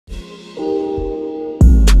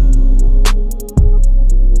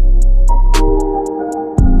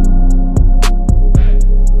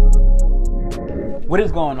What is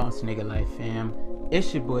going on, Sneaker Life fam?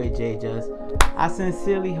 It's your boy J-Jus. I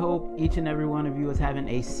sincerely hope each and every one of you is having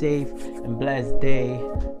a safe and blessed day.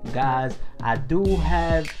 Guys, I do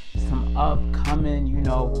have some upcoming,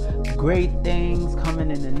 great things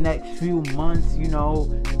coming in the next few months,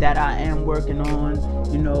 that I am working on.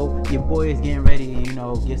 Your boy is getting ready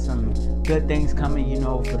to, get some good things coming,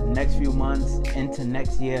 for the next few months into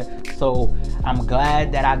next year. So I'm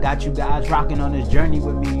glad that I got you guys rocking on this journey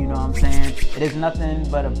with me, you know what I'm saying? It is nothing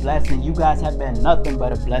but a blessing. You guys have been nothing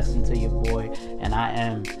but a blessing to your boy, and I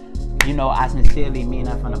am, I sincerely mean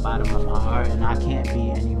that from the bottom of my heart, and I can't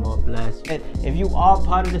be any more blessed. If you are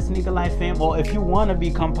part of the Sneaker Life fam, or if you want to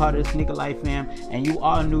become part of the Sneaker Life fam and you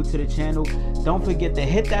are new to the channel, don't forget to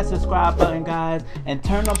hit that subscribe button, guys, and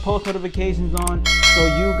turn on post notifications on so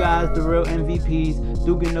you guys, the real MVPs,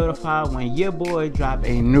 do get notified when your boy drop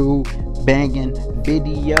a new banging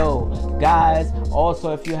video. Guys,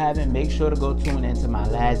 also, if you haven't, make sure to go tune into my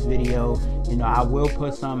last video. I will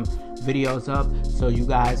put some videos up so you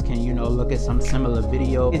guys can look at some similar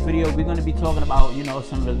videos. This video we're going to be talking about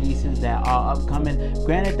some releases that are upcoming.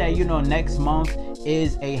 Granted that next month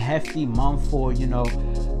is a hefty month for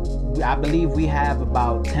I believe we have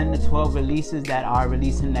about 10 to 12 releases that are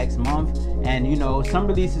releasing next month, and some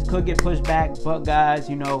releases could get pushed back, but guys,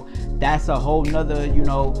 that's a whole nother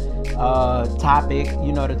topic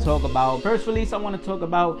to talk about. First release I want to talk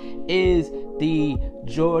about is the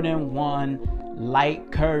Jordan 1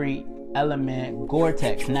 Light Curry Element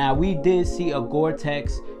Gore-Tex. Now, we did see a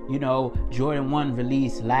Gore-Tex Jordan 1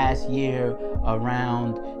 release last year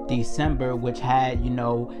around December, which had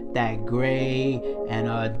that gray and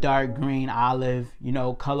a dark green olive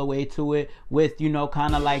colorway to it, with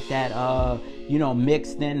kind of like that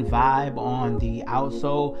mixed in vibe on the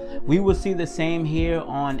outsole. We will see the same here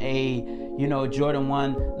on a Jordan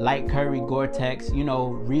 1 Light Curry Gore-Tex,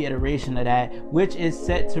 reiteration of that, which is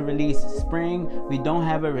set to release spring. We don't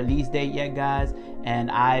have a release date yet, guys,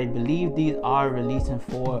 and I believe these are releasing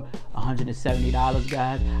for $170,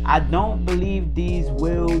 guys. I don't believe these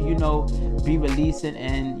will be releasing,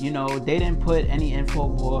 and they didn't put any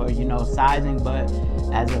info for sizing, but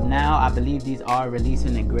as of now I believe these are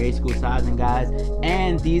releasing in grade school sizing, guys.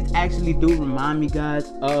 And these actually do remind me,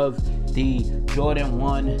 guys, of the Jordan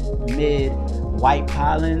 1 mid white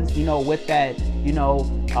Collins, with that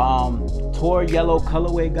tour yellow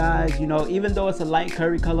colorway, guys. Even though it's a light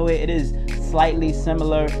curry colorway, it is slightly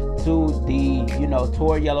similar to the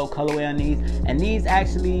tour yellow colorway on these, and these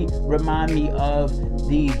actually remind me of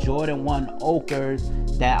the Jordan 1 Ochres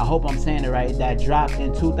that, I hope I'm saying it right, that dropped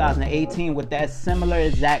in 2018 with that similar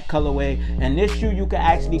exact colorway. And this shoe you can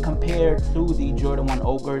actually compare to the Jordan 1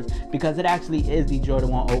 Ochres because it actually is the Jordan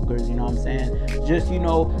 1 Ochres, you know what I'm saying? Just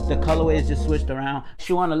the colorway is just switched around.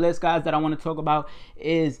 Shoe on the list, guys, that I want to talk about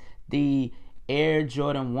is the Air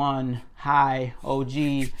Jordan 1 High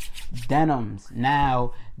OG Denims.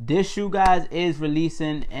 Now, this shoe, guys, is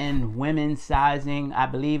releasing in women's sizing. I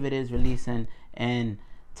believe it is releasing in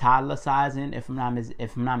toddler sizing, if I'm not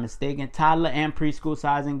mistaken, toddler and preschool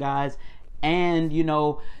sizing, guys. And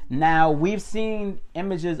now we've seen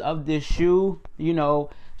images of this shoe.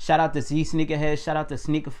 Shout out to Z Sneakerhead, shout out to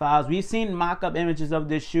Sneaker Files. We've seen mock-up images of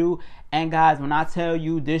this shoe, and guys, when I tell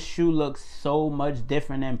you, this shoe looks so much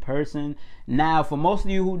different in person. Now, for most of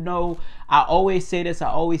you who know, I always say this, I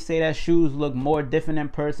always say that shoes look more different in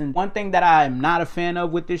person. One thing that I am not a fan of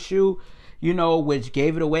with this shoe, which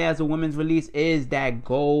gave it away as a women's release, is that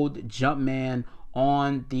gold Jumpman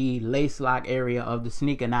on the lace lock area of the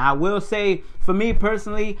sneaker. Now, I will say, for me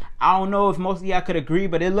personally, I don't know if most of y'all could agree,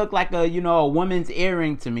 but it looked like a a woman's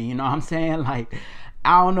earring to me. You know what I'm saying? Like,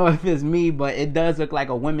 I don't know if it's me, but it does look like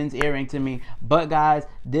a women's earring to me. But guys,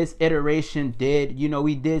 this iteration did,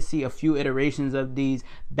 we did see a few iterations of these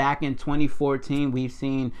back in 2014. We've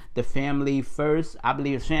seen the Family First, I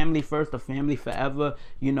believe it's Family First or Family Forever,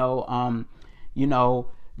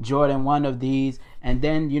 Jordan 1 of these, and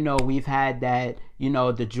then we've had that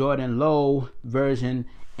the Jordan Low version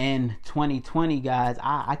in 2020, guys.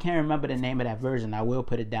 I can't remember the name of that version. I will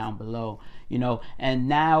put it down below. And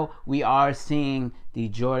now we are seeing the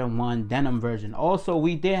Jordan 1 denim version. Also,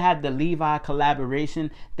 we did have the Levi collaboration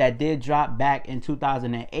that did drop back in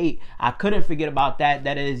 2008. I couldn't forget about that.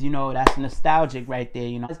 That is, that's nostalgic right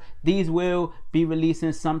there. These will be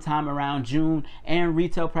releasing sometime around June, and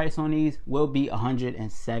retail price on these will be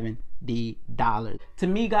 $170. To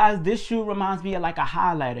me, guys, this shoe reminds me of like a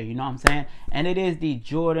highlighter, you know what I'm saying? And it is the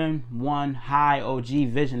Jordan 1 High OG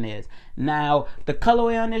Visionaires. Now, the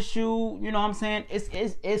colorway on this shoe, you know what I'm saying,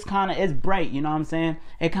 it's bright, you know what I'm saying?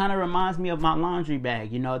 It kind of reminds me of my laundry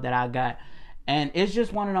bag, that I got. And it's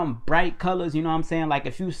just one of them bright colors, you know what I'm saying? Like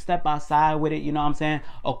if you step outside with it, you know what I'm saying?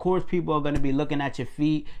 Of course, people are going to be looking at your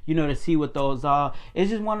feet, you know, to see what those are. It's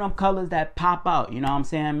just one of them colors that pop out, you know what I'm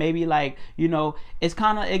saying? Maybe like, you know,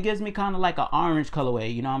 it gives me kind of like an orange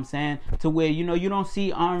colorway, you know what I'm saying? To where, you know, you don't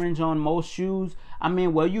see orange on most shoes. I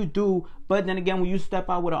mean, well, you do, but then again, when you step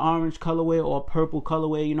out with an orange colorway or a purple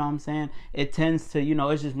colorway, you know what I'm saying? It tends to, you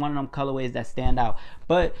know, it's just one of them colorways that stand out.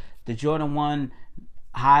 But the Jordan 1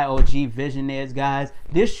 High OG Visionaires, guys,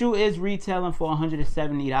 this shoe is retailing for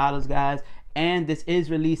 $170, guys, and this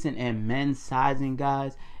is releasing in men's sizing,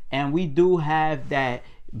 guys. And we do have that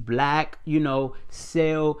black, you know,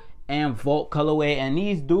 sail and Vault colorway, and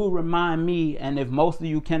these do remind me, and if most of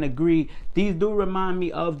you can agree, these do remind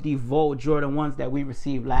me of the Vault Jordan 1s that we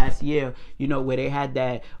received last year, you know, where they had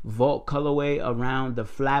that Vault colorway around the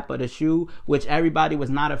flap of the shoe, which everybody was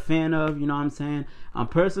not a fan of, you know what I'm saying?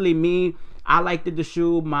 Personally, me, I liked the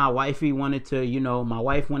shoe. My wifey wanted to, you know, my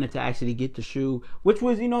wife wanted to actually get the shoe, which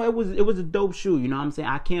was, you know, it was a dope shoe, you know what I'm saying?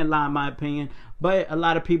 I can't lie in my opinion, but a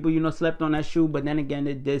lot of people, you know, slept on that shoe, but then again,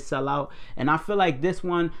 it did sell out, and I feel like this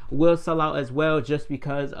one will sell out as well just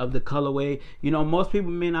because of the colorway. You know, most people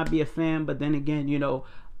may not be a fan, but then again, you know,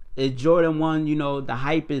 it's Jordan 1, you know, the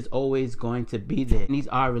hype is always going to be there. And these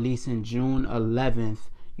are releasing June 11th,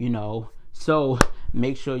 you know, so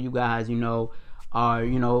make sure you guys, you know, are,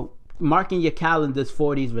 you know, marking your calendars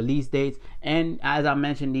for these release dates. And as I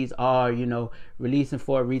mentioned, these are, you know, releasing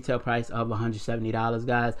for a retail price of $170,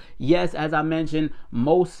 guys. Yes, as I mentioned,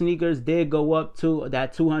 most sneakers did go up to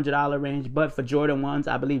that $200 range, but for Jordan 1s,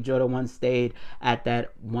 I believe Jordan 1 stayed at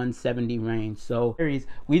that $170 range. So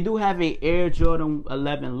we do have a Air Jordan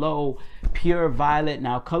 11 Low Pure Violet.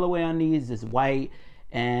 Now colorway on these is white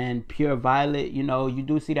and pure violet. You know, you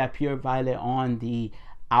do see that pure violet on the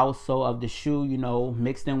outsole of the shoe, you know,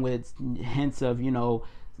 mixed in with hints of, you know,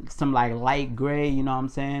 some like light gray, you know what I'm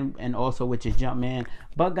saying, and also with your Jumpman.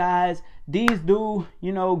 But guys, these do,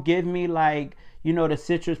 you know, give me like, you know, the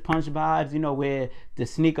Citrus Punch vibes, you know, where the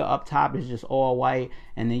sneaker up top is just all white,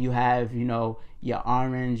 and then you have, you know, your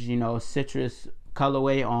orange, you know, citrus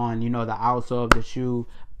colorway on, you know, the outsole of the shoe.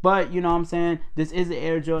 But, you know what I'm saying, this is an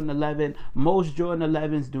Air Jordan 11. Most Jordan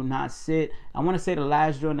 11s do not sit. I want to say the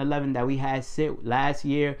last Jordan 11 that we had sit last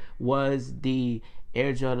year was the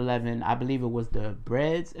Air Jordan 11. I believe it was the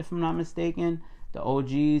Breads, if I'm not mistaken, the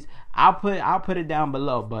OGs. I'll put it down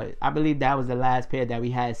below, but I believe that was the last pair that we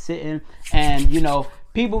had sitting. And, you know,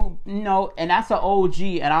 people, you know, and that's an OG,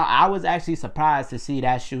 and I was actually surprised to see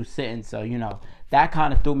that shoe sitting. So, you know, that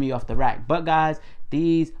kind of threw me off the rack. But guys,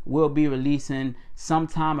 these will be releasing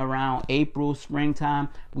sometime around April, springtime.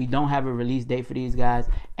 We don't have a release date for these, guys.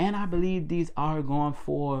 And I believe these are going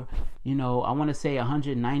for, you know, I want to say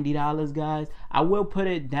 $190, guys. I will put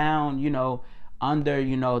it down, you know, under,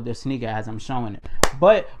 you know, the sneaker as I'm showing it.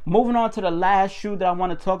 But moving on to the last shoe that I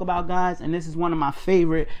want to talk about, guys, and this is one of my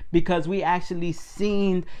favorite because we actually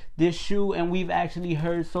seen this shoe and we've actually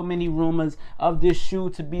heard so many rumors of this shoe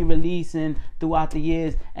to be releasing throughout the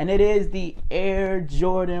years, and it is the Air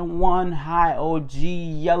Jordan 1 High OG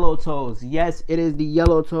Yellow Toes. Yes, it is the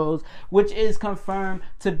Yellow Toes, which is confirmed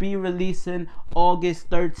to be releasing August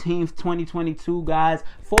 13th, 2022, guys,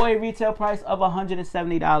 for a retail price of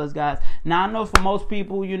 $170, guys. Now, I know for most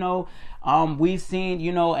people, you know, we've seen,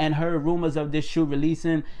 you know, and heard rumors of this shoe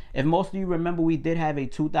releasing. If most of you remember, we did have a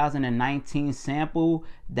 2019 sample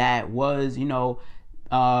that was, you know,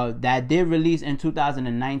 that did release in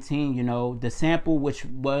 2019, you know, the sample which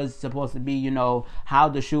was supposed to be, you know, how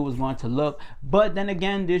the shoe was going to look. But then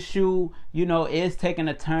again, this shoe, you know, is taking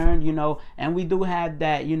a turn, you know, and we do have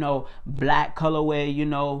that, you know, black colorway, you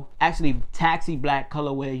know, actually taxi black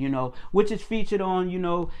colorway, you know, which is featured on, you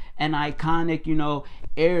know, an iconic, you know,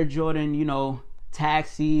 Air Jordan, you know,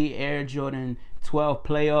 taxi Air Jordan 12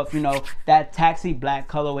 playoff, you know, that taxi black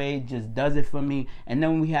colorway just does it for me. And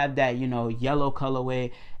then we have that, you know, yellow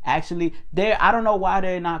colorway. Actually, I don't know why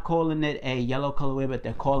they're not calling it a yellow colorway, but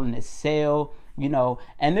they're calling it sail, you know,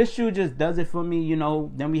 and this shoe just does it for me, you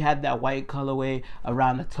know. Then we have that white colorway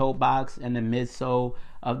around the toe box and the midsole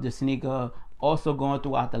of the sneaker, also going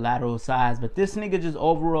throughout the lateral sides. But this sneaker just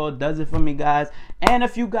overall does it for me, guys. And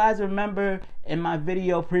if you guys remember in my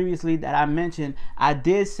video previously that I mentioned, I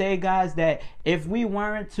did say, guys, that if we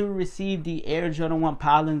weren't to receive the Air Jordan 1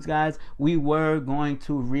 Polens, guys, we were going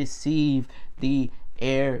to receive the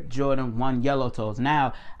Air Jordan 1 Yellow Toes.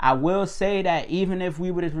 Now, I will say that even if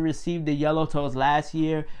we would have received the Yellow Toes last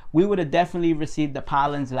year, we would have definitely received the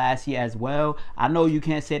Polens last year as well. I know you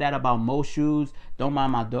can't say that about most shoes. Don't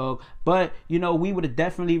mind my dog. But, you know, we would have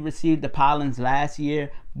definitely received the pollens last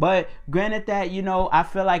year. But granted that, you know, I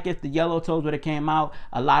feel like if the yellow toes would have came out,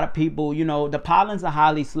 a lot of people, you know, the pollens are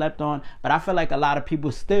highly slept on, but I feel like a lot of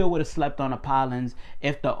people still would have slept on the pollens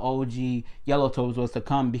if the OG yellow toes was to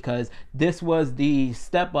come, because this was the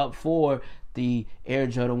step up for the Air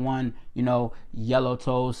Jordan 1, you know, yellow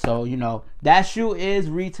toes. So, you know, that shoe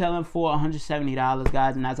is retailing for $170,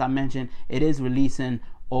 guys. And as I mentioned, it is releasing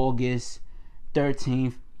August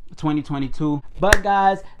 13th. 2022. But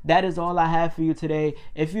guys, that is all I have for you today.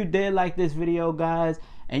 If you did like this video, guys,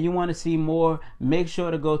 and you want to see more, make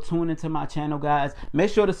sure to go tune into my channel, guys.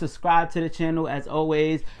 Make sure to subscribe to the channel. As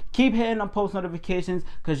always, keep hitting on post notifications,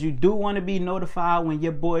 because you do want to be notified when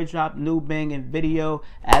your boy drop new banging video,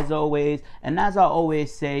 as always. And as I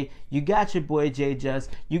always say, you got your boy J-Jus,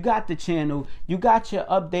 you got the channel, you got your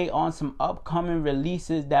update on some upcoming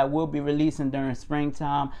releases that will be releasing during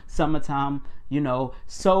springtime, summertime, you know.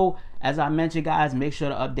 So as I mentioned, guys, make sure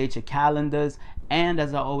to update your calendars. And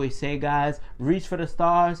as I always say, guys, reach for the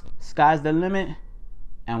stars, sky's the limit,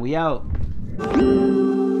 and we out.